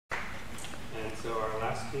So our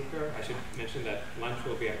last speaker, I should mention that lunch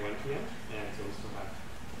will be at 1 p.m. and so we still have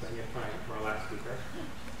plenty of time for our last speaker.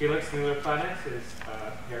 Felix Mueller Planitz is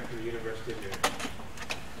here from the University of Munich.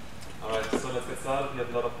 Alright, so let's get started. We have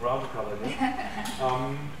a lot of ground to cover here.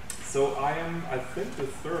 So I am, I think, the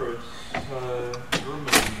third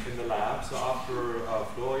German in the lab, so after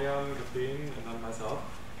Florian, Kathleen, and then myself.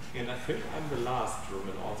 And I think I'm the last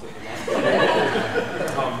German also in the lab.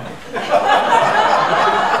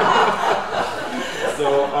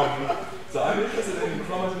 So I'm interested in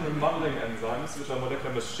chromatin remodeling enzymes, which are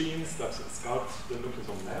molecular machines that sculpt the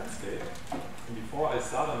nucleosome landscape. And before I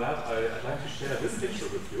start on that, I'd like to share this picture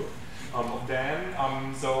with you of Dan.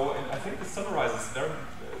 And I think this summarizes very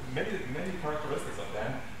many characteristics of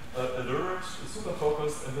Dan. Alert, super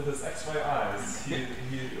focused, and with his X-ray eyes, he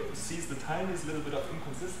sees the tiniest little bit of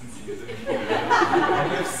inconsistencies in the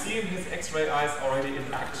and we've seen his X-ray eyes already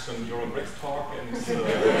in action during Rick's talk, and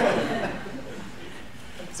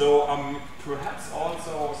perhaps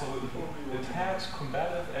also a tad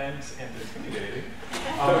combative and intimidating.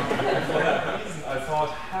 And for that reason, I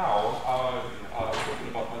thought I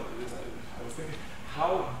was thinking,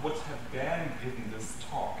 how would have Dan given this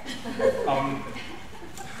talk?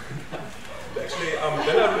 Actually,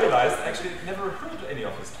 then I realized I never heard any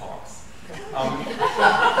of his talks.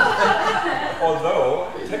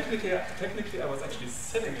 Although technically I was actually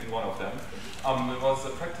sitting in one of them. It was a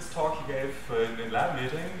practice talk he gave in a lab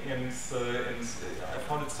meeting, and I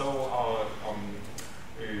found it so I'm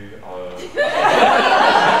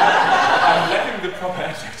lacking the proper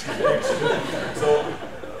adjective actually. So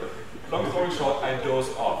long story short, I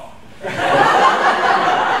dozed off.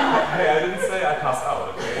 Hey, I didn't say I passed out,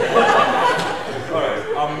 okay? Alright,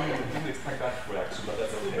 didn't expect that reaction, but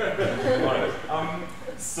that's okay. Alright,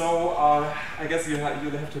 I guess you'll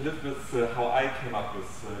have to live with how I came up with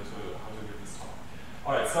how to give this talk.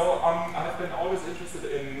 Alright, so I've been always interested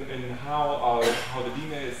in how the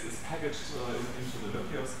DNA is packaged into the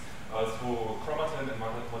nucleus through chromatin and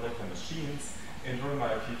molecular machines. And during my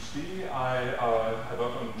PhD, I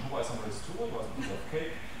worked on 2-isomerase 2, it was a piece of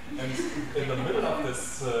cake. And in the middle of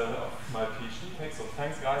this, of my PhD cake, so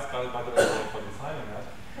thanks guys, by the way, for designing that.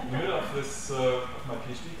 In the middle of this, of my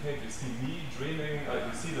PhD cake, you see me dreaming,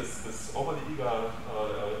 you see this overly eager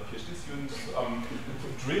PhD student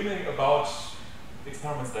dreaming about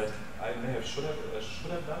experiments that I should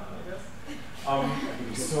have done, I guess. And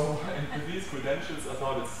with these credentials, I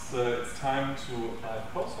thought it's time to apply a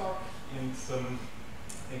postdoc, and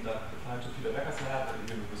I applied to Peter Becker's lab at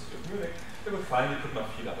the University of Munich. I will finally put my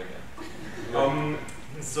feet up again.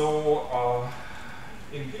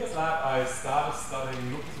 In Peter's lab, I started studying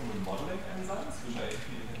nucleosome remodeling enzymes, which are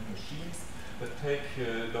actually machines that take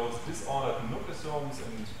those disordered nucleosomes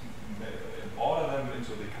and order them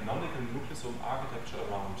into the canonical nucleosome architecture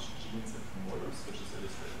around genes and promoters, which is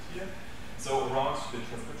illustrated here. So around the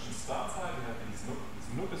transcription start site, we have this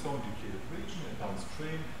nucleosome depleted region, and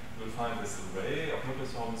downstream you'll find this array of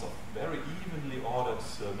nucleosomes, of very evenly ordered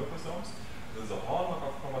nucleosomes. This is a hallmark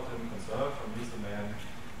of chromatin conserved from this domain,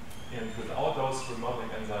 and without those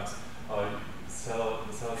remodeling enzymes, the cell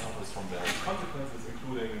suffers from various consequences,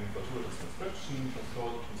 including fortuitous transcription,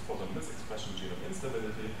 transporter misexpression, genome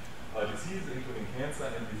instability, disease including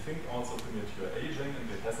cancer, and we think also premature aging, and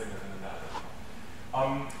we're testing it in the lab.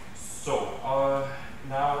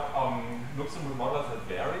 Now nucleosome remodelers have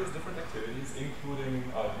various different activities, including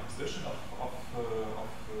deposition of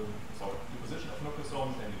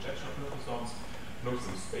nucleosomes and ejection of nucleosomes,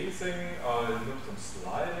 nucleosome spacing, nucleosome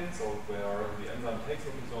sliding, so where the enzyme takes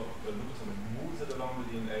nucleosome and moves it along the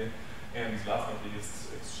DNA, and last but not least,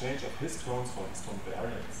 exchange of histones for histone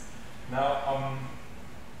variants. Now,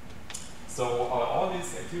 all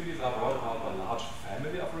these activities are brought about by a large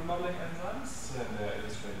family of remodeling enzymes, and they're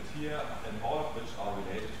illustrated here, and all of which are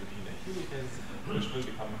related to DNA helicases, which will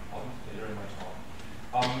become important later in my talk.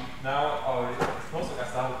 As postdoc, I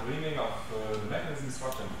started dreaming of the mechanism,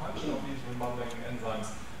 structure, and function of these remodeling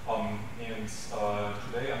enzymes, and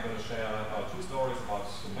today I'm going to share two stories about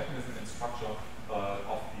the mechanism and structure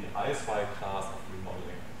of the ISY class of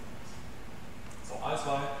remodeling enzymes. So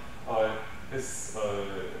ISY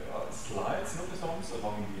slides nucleosomes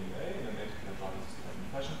along DNA in an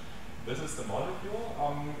anti-dendritic fashion. This is the molecule.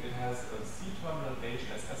 It has a C-terminal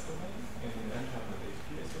HSS domain and an N-terminal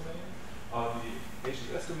HPS domain. The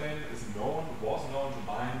HSS domain was known to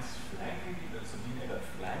bind flanking, so DNA that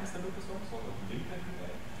flanks the nucleosome, so the linked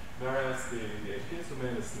DNA, whereas the HPS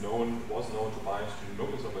domain was known to bind to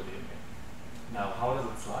nucleosome DNA. Now, how does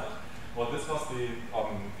it slide? Well, this was the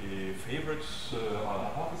favorite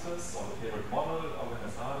hypothesis, or the favorite model when I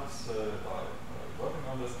started working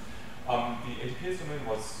on this. The ATPase domain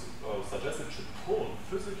was suggested to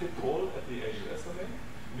physically pull at the AGS domain.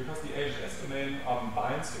 Because the AGS domain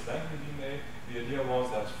binds to flanking DNA, the idea was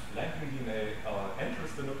that flanking DNA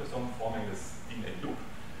enters the nucleosome, forming this DNA loop.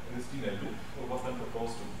 And this DNA loop was then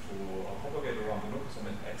proposed to propagate around the nucleosome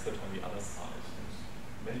and exit on the other side. And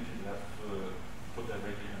many people have put their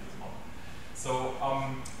weight in this model. So,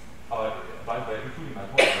 by the way, including my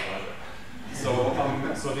advisor. So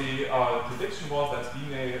the prediction was that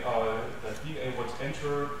DNA would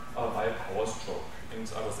enter by a power stroke. And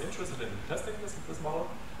I was interested in testing this model.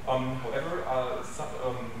 However,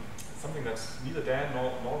 something that neither Dan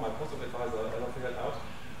nor my postdoc advisor ever figured out,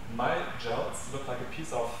 my gels look like a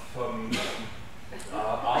piece of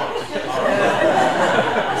art.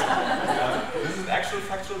 This is an actual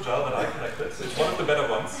factual gel that I collected. It's one of the better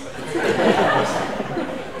ones.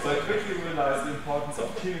 So I quickly realized the importance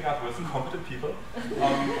of teaming up with competent people.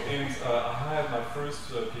 And I hired my first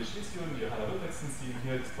PhD student, Johanna Ludwigsen, seen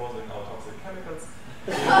here disposing our toxic chemicals.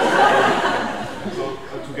 So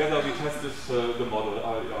together we tested the model.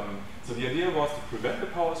 So the idea was to prevent the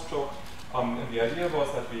power stroke. And the idea was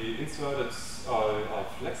that we inserted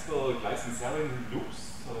flexible glycine-serine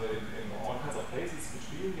loops in all kinds of places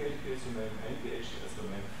between the ATPase domain and the AGS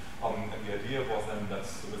domain. And the idea was then that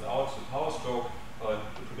without the power stroke,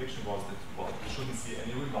 the prediction was that we shouldn't see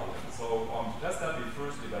any remodeling. So to test that, we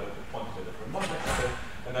first developed a quantitative remodeling assay,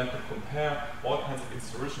 and then could compare all kinds of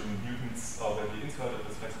insertion mutants where we inserted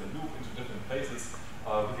this flexible loop into different places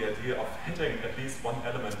with the idea of hitting at least one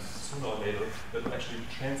element sooner or later that will actually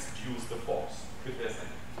transduce the force, if there's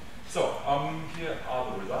any. So here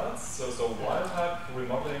are the results. So wild type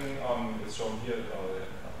remodeling is shown here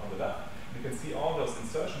on the left. You can see all those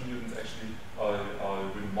insertion mutants actually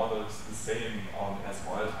remodeled the same as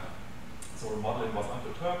wild type. So remodeling was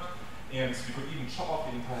unperturbed, and we could even chop off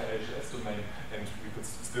the entire AGS domain, and we could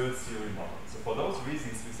still see remodeling. So for those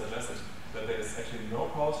reasons, we suggested that there is actually no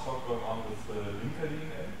power stroke going on with the linker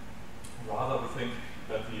DNA. Rather, we think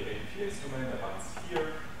that the ATPase domain that binds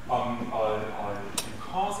here,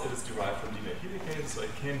 because it is derived from DNA helicase, so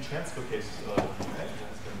it can translocate DNA. That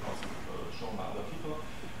has been also shown by other people.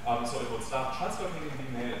 So it would start translocating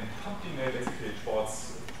DNA and pump DNA basically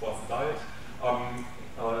towards the diet.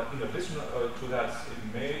 In addition to that, it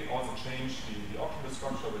may also change the octopus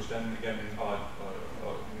structure, which then again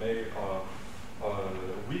may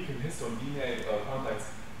weaken histone DNA contacts,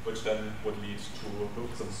 which then would lead to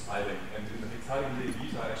nucleosome spiding. And in the exciting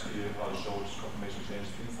beta actually showed conformation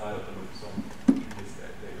changes inside of the nucleosome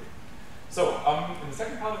later. So in the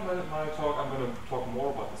second part of my talk, I'm going to talk more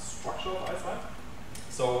about the structure of eyesight.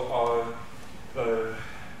 So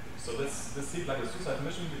this seemed like a suicide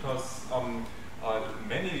mission because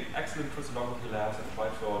many excellent crystallography labs have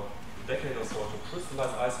tried for a decade or so to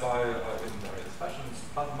crystallize eyesight in various fashions,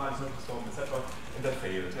 plasma, nucleosome, etc., and they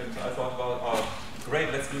failed. And I thought, well,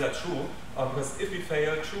 great, let's do that too, because if we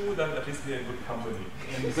fail too, then at least we're in good company.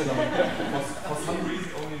 And for some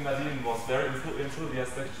reason, only Nadine was very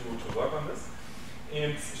enthusiastic to work on this.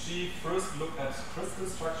 And she first looked at crystal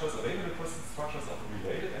structures, available crystal structures of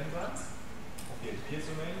related enzymes, of the ATPase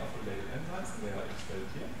domain of related enzymes, and they are illustrated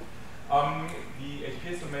here. The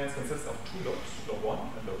ATPase domains consist of two lobes, lobe 1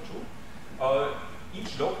 and lobe 2.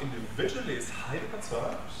 Each lobe individually is highly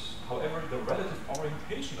conserved. However, the relative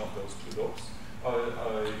orientation of those two lobes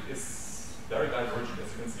is very divergent,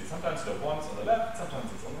 as you can see. Sometimes lobe 1 is on the left, sometimes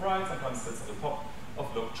it's on the right, sometimes it's on the top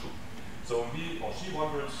of lobe 2. So he or she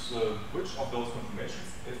wondered which of those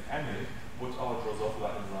conformations, if any, would our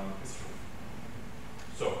Drosophila enzyme destroy.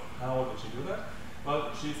 So how did she do that?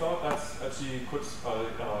 Well, she thought that she could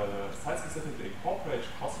site-specifically incorporate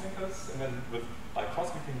crosslinkers, and then by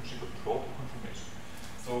crosslinking she could probe the conformation.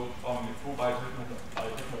 So through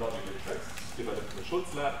biotechnological tricks developed in the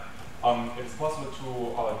Schultz lab, it is possible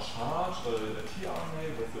to charge a tRNA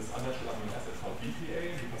with this unnatural amino acid called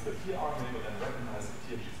BPA, because the tRNA will then recognize the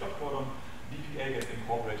TMG stop codon. BPA gets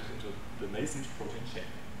incorporated into the nascent protein chain.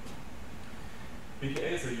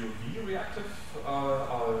 BPA is a UV reactive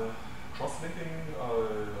cross-linking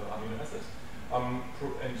amino acid and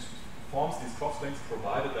forms these cross-links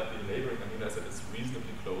provided that the neighboring amino acid is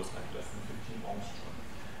reasonably close, like less than 15 angstrom.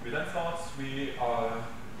 We then thought we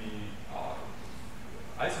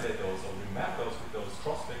isolate those or we map those with those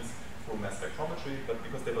cross-links through mass spectrometry, but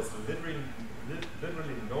because there was literally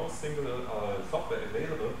no single software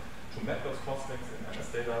available to map those cross-links in MS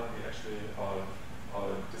data, we actually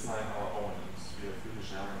designed our own, and we are freely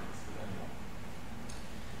sharing this with anyone.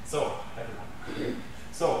 So, everyone.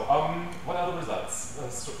 So, what are the results?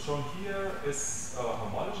 Shown here is a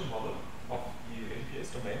homology model of the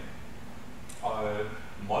ATPase domain,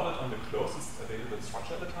 modeled on the closest available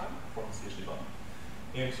structure at the time,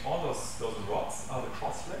 And all those rods are the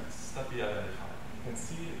crosslinks that we identified. You can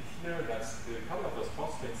see here that a couple of those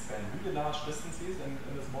crosslinks span really large distances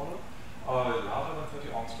in this model, larger than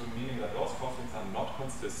 30 angstrom, meaning that those crosslinks are not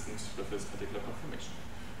consistent with this particular conformation.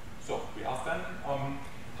 So we asked then,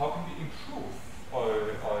 how can we improve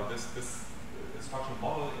this structural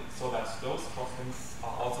model so that those crosslinks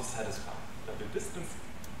are also satisfied, that the distance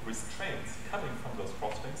restraints coming from those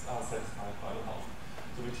crosslinks are satisfied by the hull.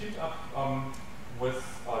 So we teamed up with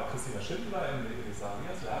Christina Schindler in the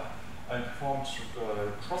Sarias lab and performed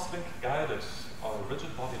crosslink guided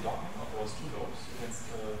rigid body docking of those two lobes against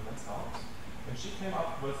men's arms. And she came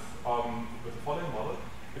up with the following model.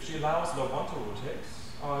 If she allows lobe 1 to rotate,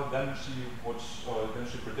 then she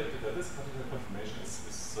predicted that this particular conformation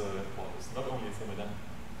is not only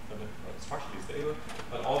structurally stable,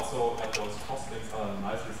 but also that those crosslinks are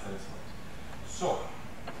nicely satisfied. So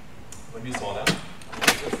when we saw that,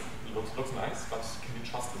 it looks nice, but can we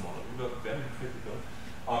trust the model? We were very critical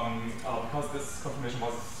because this conformation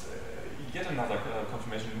was yet another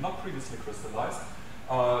conformation not previously crystallized.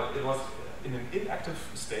 It was in an inactive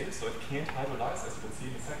state, so it can't hydrolyze, as you will see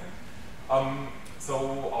in a second.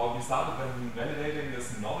 So we started then validating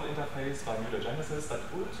this novel interface by Mueller genesis, but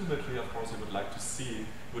ultimately, of course, we would like to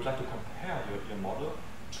compare your model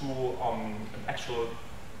to an actual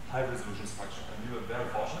high-resolution structure. And we were very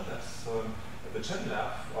fortunate that the Chen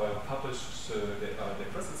lab published the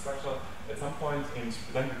crystal structure at some point, and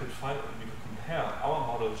then we could compare our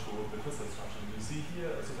model to the crystal structure. And you see here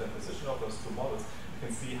a superimposition of those two models. You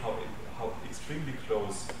can see how extremely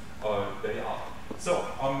close they are. So,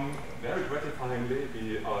 very gratifyingly,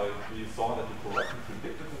 we saw that we correctly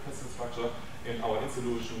predicted the crystal structure, and our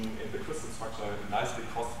in-solution and the crystal structure nicely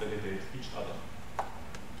cross-validate each other.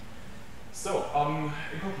 So,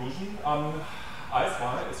 in conclusion,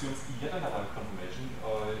 ISY assumes yet another conformation,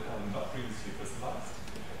 not previously crystallized.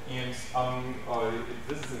 And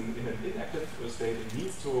this is in an inactive state. It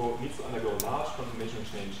needs to undergo large conformational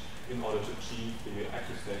change in order to achieve the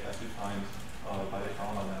active state as defined by the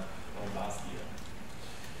Chroma lab last year.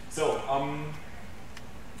 So, and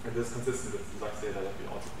this is consistent with the Sachs data that we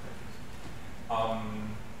also collected. Now,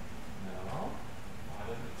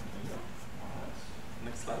 let me continue. All right.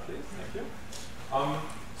 Next slide, please. Thank you.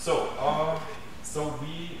 So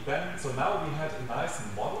now we had a nice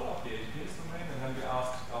model of the ATPase domain, and then we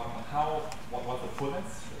asked what the full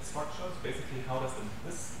length structures. Basically, how does the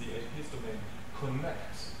ATPase domain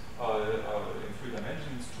connect in 3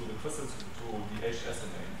 dimensions to the crystals, to the HS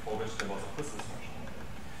domain, for which there was a crystal structure.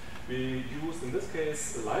 We used, in this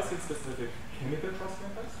case, a lysine-specific chemical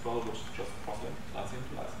cross-linkers, which just cross-link lysine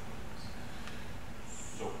to lysine.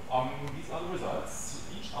 So, these are the results.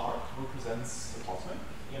 Each arc represents a cross-link,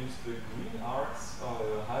 and the green arcs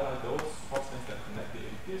highlight those cross-links that connect the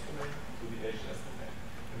ATPase domain to the HS domain.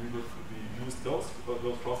 And we used those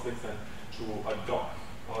cross-links then to dock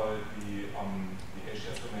the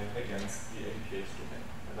HS domain against the ATPase domain.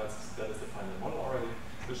 And that is the final model already,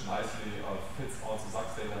 which nicely fits also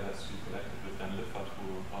Sachs data that we collected with Dan Lippert,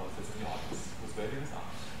 who sits in the audience, who's waving his arm.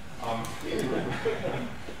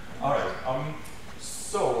 All right.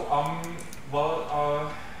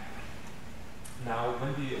 Now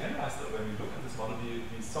when we analyzed it, when we looked at this model,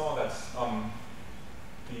 we saw that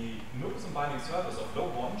the nucleosome binding surface of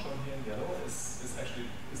lobe 1, shown here in yellow,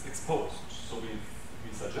 is exposed. So we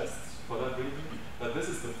suggest, for that reason, that this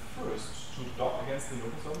is the first to dock against the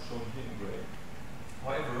nucleosome, shown here in gray.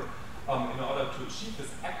 However, in order to achieve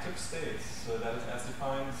this active state that is as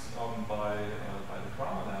defined by the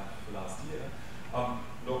Chroma lab last year,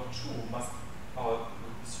 lobe 2 must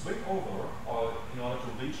swing over in order to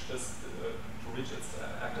reach its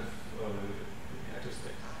active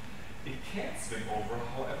state. It can't swing over,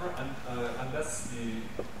 however, unless the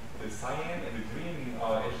cyan and the green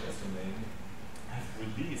HS domain have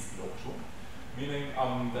released lobe 2, meaning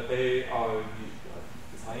that they are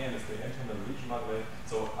the cyan is the internal region, by the way.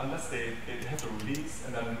 So unless they have to release,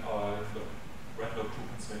 and then the red lobe 2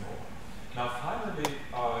 can swing over. Now, finally,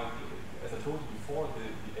 as I told you before, the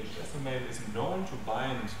HS domain is known to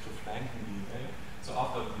bind to flanking DNA. So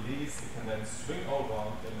after release, it can then swing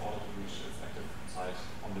over in order to reach its active site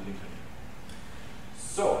on the linker.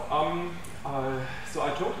 So, so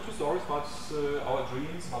I told you 2 stories about our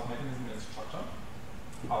dreams, about mechanism and structure.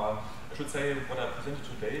 I should say what I presented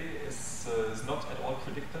today is not at all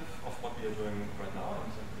predictive of what we are doing right now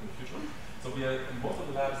and in the future. So we are, in most of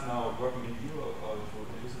the labs now, working in here to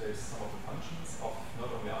elucidate some of the functions of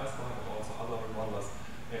not only ISY, but also other remodelers,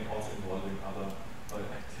 and also involving other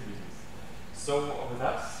activities. So with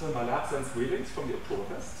that, my lab sends greetings from the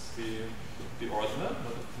Oktoberfest, the original,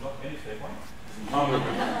 not any fake one.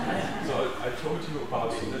 So I told you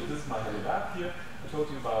about, this is my heavy lab here. I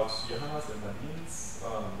told you about Johanna's and Nadine's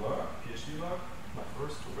work, PhD work, my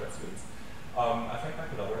first 2 grad students. I thank my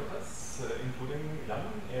collaborators, including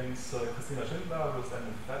Jan and Christina Schindler, who has done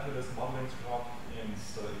a fabulous modeling job, and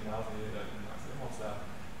Ignacy lab,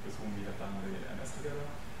 with whom we have done the MS together.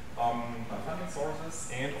 My funding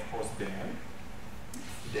sources, and of course Dan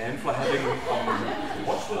for having a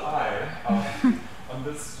watchful eye on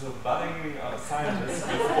this budding scientist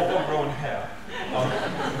with overgrown hair.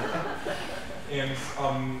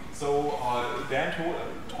 So Dan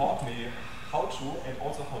taught me how to and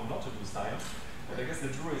also how not to do science. And I guess the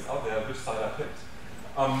jury is out there which side I picked.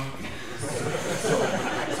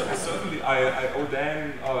 So certainly I owe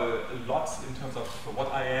Dan a lot in terms of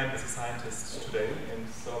what I am as a scientist today. And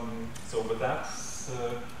so with that,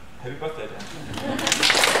 happy birthday, Dan.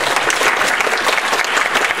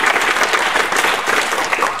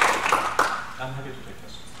 I'm happy to take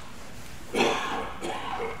questions.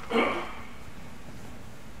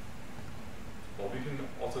 Or we can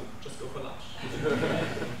also just go for lunch.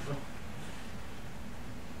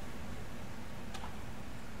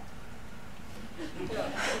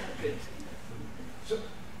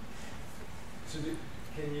 So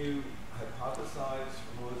can you hypothesize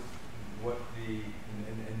what the,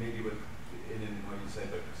 and maybe what, and in what you said,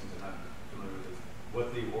 but since I'm not familiar with this,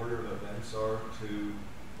 what the order of events are to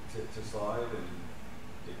slide and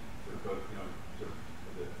sort of go,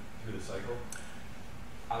 through the cycle?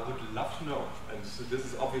 I would love to know, and so this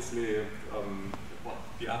is obviously, well,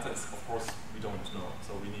 the answer is, of course, we don't know.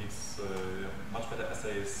 So we need much better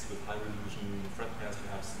assays with high resolution friend pairs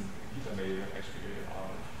perhaps, and Peter may actually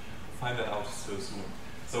find that out so soon.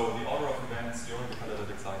 So the order of events during the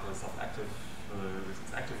catalytic cycle is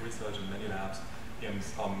active research in many labs, and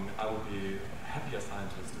I would be a happier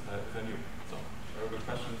scientist if I knew. So, very good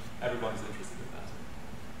question. Everyone is interested in that.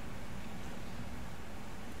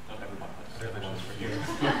 Not everyone, but everyone is for you.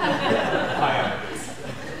 I am.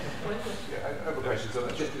 Yeah, I have a question. So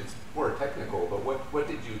it's more technical, but what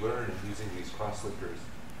did you learn in using these cross-linkers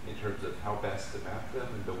in terms of how best to map them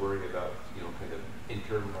and the worry about, kind of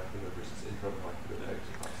intermolecular versus intramolecular types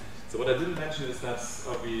of processes? So what I didn't mention is that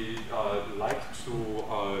we like to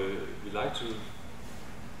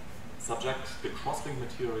subject the crosslink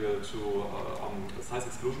material to size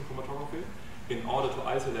exclusion chromatography in order to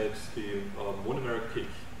isolate the monomeric peak.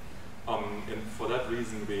 And for that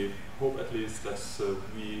reason, we hope at least that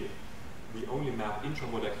we only map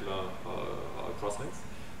intramolecular crosslinks,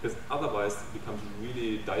 because otherwise it becomes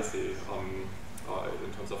really dicey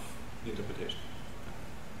in terms of the interpretation.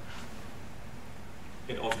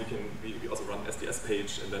 And also we also run SDS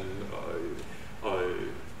page, and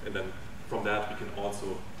then from that we can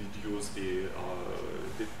also deduce the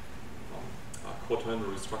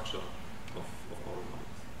quaternary structure of our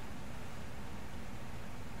models.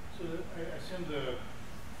 So I assume the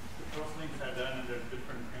crosslinks are done under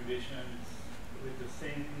different conditions with the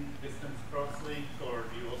same distance crosslink, or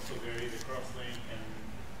do you also vary the crosslink and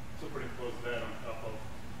superimpose that on top of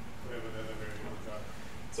whatever the other variables are?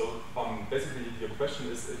 So basically your question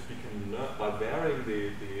is if we can learn, by varying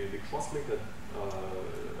the crosslinker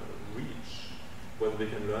reach, whether we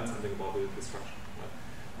can learn something about the structure.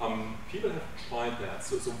 Right? People have tried that,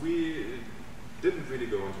 so we didn't really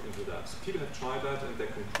go into that. People have tried that, and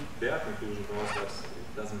their conclusion was that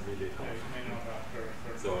it doesn't really help.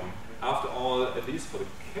 So after all, at least for the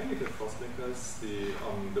chemical crosslinkers,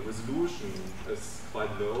 the resolution is quite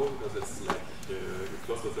low because it's like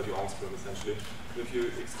close to 30 angstrom essentially. If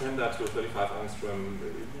you extend that to 35 angstrom,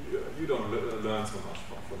 you don't learn so much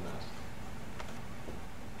from that.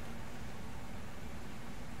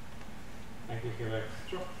 Thank you, Felix.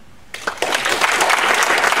 Sure.